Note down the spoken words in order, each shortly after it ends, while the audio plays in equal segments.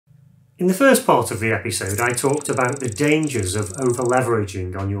In the first part of the episode, I talked about the dangers of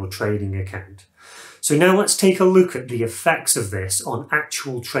over-leveraging on your trading account. So now let's take a look at the effects of this on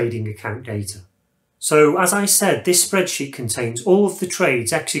actual trading account data. So as I said, this spreadsheet contains all of the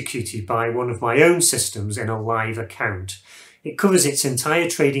trades executed by one of my own systems in a live account. It covers its entire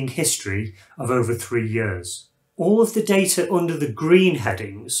trading history of over 3 years. All of the data under the green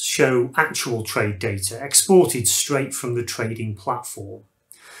headings show actual trade data exported straight from the trading platform.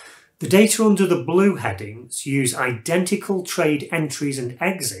 The data under the blue headings use identical trade entries and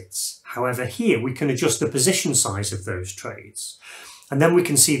exits. However, here we can adjust the position size of those trades. And then we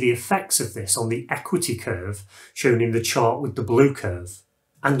can see the effects of this on the equity curve shown in the chart with the blue curve.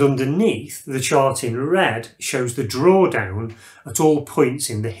 And underneath, the chart in red shows the drawdown at all points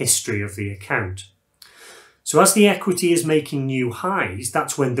in the history of the account. So as the equity is making new highs,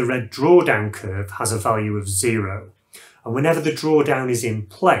 that's when the red drawdown curve has a value of 0. And whenever the drawdown is in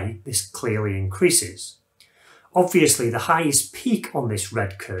play, this clearly increases. Obviously, the highest peak on this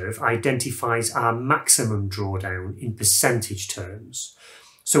red curve identifies our maximum drawdown in percentage terms.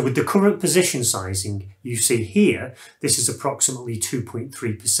 So with the current position sizing you see here, this is approximately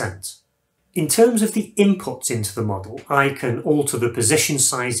 2.3%. In terms of the inputs into the model, I can alter the position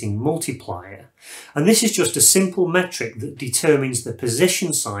sizing multiplier, and this is just a simple metric that determines the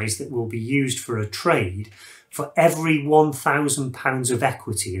position size that will be used for a trade for every £1,000 of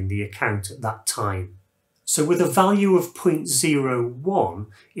equity in the account at that time. So with a value of 0.01,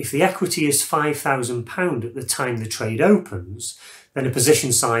 if the equity is £5,000 at the time the trade opens, then a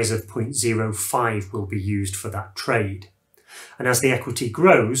position size of 0.05 will be used for that trade. And as the equity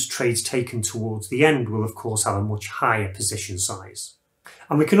grows, trades taken towards the end will of course have a much higher position size.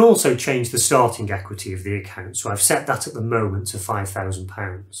 And we can also change the starting equity of the account, so I've set that at the moment to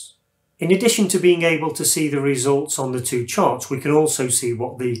 £5,000. In addition to being able to see the results on the two charts, we can also see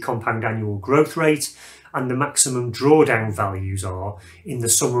what the compound annual growth rate and the maximum drawdown values are in the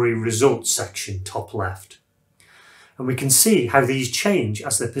summary results section top left. And we can see how these change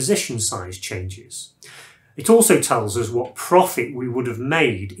as the position size changes. It also tells us what profit we would have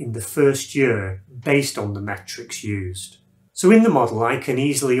made in the first year based on the metrics used. So in the model, I can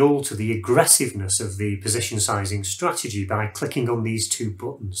easily alter the aggressiveness of the position sizing strategy by clicking on these two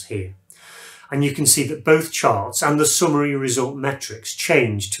buttons here. And you can see that both charts and the summary result metrics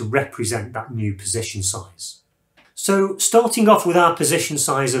change to represent that new position size. So starting off with our position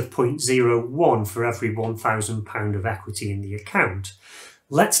size of 0.01 for every £1,000 of equity in the account,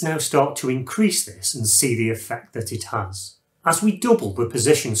 let's now start to increase this and see the effect that it has. As we double the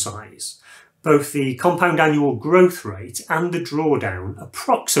position size, both the compound annual growth rate and the drawdown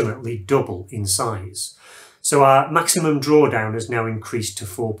approximately double in size. So our maximum drawdown has now increased to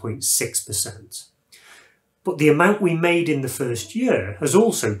 4.6%. But the amount we made in the first year has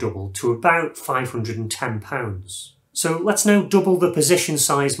also doubled to about £510. So let's now double the position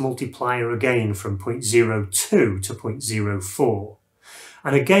size multiplier again from 0.02 to 0.04.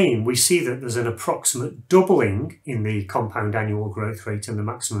 And again, we see that there's an approximate doubling in the compound annual growth rate and the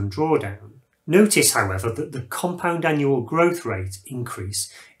maximum drawdown. Notice, however, that the compound annual growth rate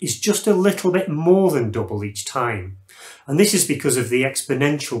increase is just a little bit more than double each time. And this is because of the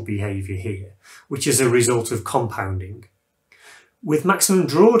exponential behaviour here, which is a result of compounding. With maximum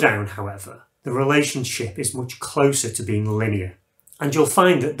drawdown, however, the relationship is much closer to being linear. And you'll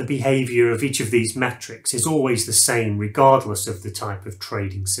find that the behaviour of each of these metrics is always the same regardless of the type of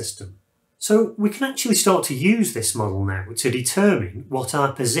trading system. So we can actually start to use this model now to determine what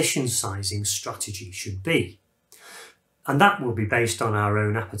our position sizing strategy should be. And that will be based on our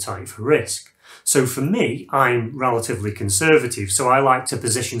own appetite for risk. So for me, I'm relatively conservative, so I like to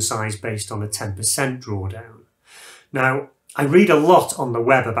position size based on a 10% drawdown. Now, I read a lot on the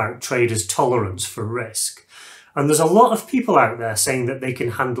web about traders' tolerance for risk, and there's a lot of people out there saying that they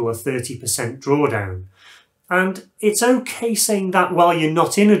can handle a 30% drawdown. And it's okay saying that while you're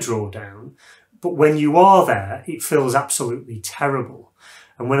not in a drawdown, but when you are there, it feels absolutely terrible.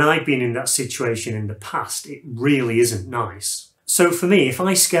 And when I've been in that situation in the past, it really isn't nice. So for me, if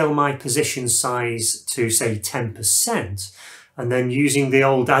I scale my position size to say 10%, and then using the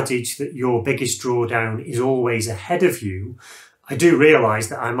old adage that your biggest drawdown is always ahead of you, I do realise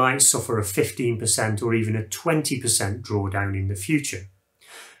that I might suffer a 15% or even a 20% drawdown in the future.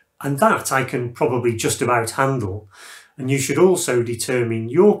 And that I can probably just about handle. And you should also determine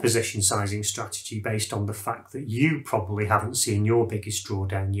your position sizing strategy based on the fact that you probably haven't seen your biggest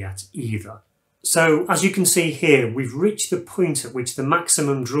drawdown yet either. So as you can see here, we've reached the point at which the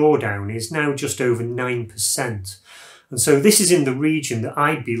maximum drawdown is now just over 9%. And so this is in the region that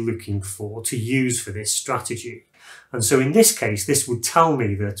I'd be looking for to use for this strategy. And so in this case, this would tell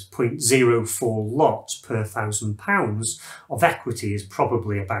me that 0.04 lots per £1,000 of equity is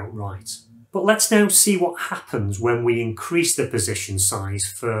probably about right. But let's now see what happens when we increase the position size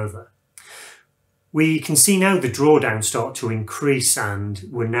further. We can see now the drawdown start to increase, and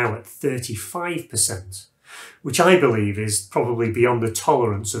we're now at 35%, which I believe is probably beyond the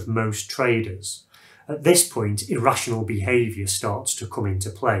tolerance of most traders. At this point, irrational behaviour starts to come into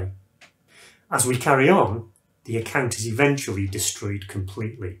play. As we carry on, the account is eventually destroyed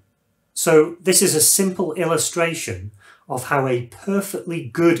completely. So this is a simple illustration of how a perfectly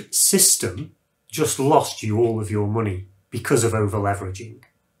good system just lost you all of your money because of over-leveraging.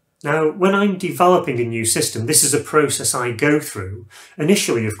 Now, when I'm developing a new system, this is a process I go through,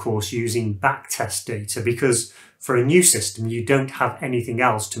 initially of course using backtest data, because for a new system you don't have anything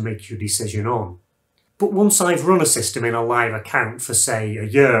else to make your decision on. But once I've run a system in a live account for say a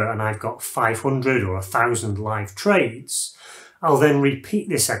year and I've got 500 or 1,000 live trades, I'll then repeat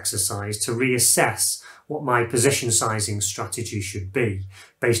this exercise to reassess what my position sizing strategy should be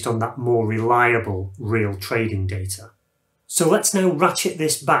based on that more reliable real trading data. So let's now ratchet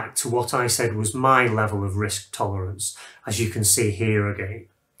this back to what I said was my level of risk tolerance, as you can see here again.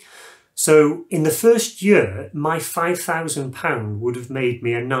 So in the first year, my £5,000 would have made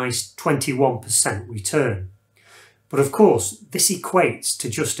me a nice 21% return. But of course, this equates to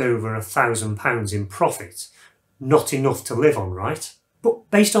just over £1,000 in profit. Not enough to live on, right? But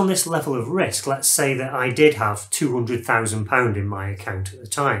based on this level of risk, let's say that I did have £200,000 in my account at the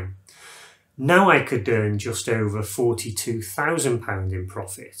time. Now I could earn just over £42,000 in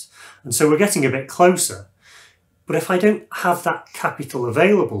profit. And so we're getting a bit closer. But if I don't have that capital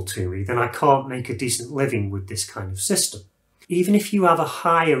available to me, then I can't make a decent living with this kind of system. Even if you have a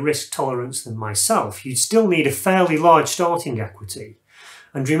higher risk tolerance than myself, you'd still need a fairly large starting equity.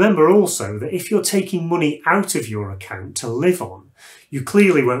 And remember also that if you're taking money out of your account to live on, you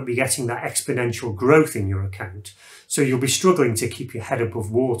clearly won't be getting that exponential growth in your account, so you'll be struggling to keep your head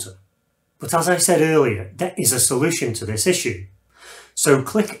above water. But as I said earlier, there is a solution to this issue. So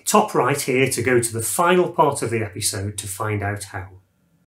click top right here to go to the final part of the episode to find out how.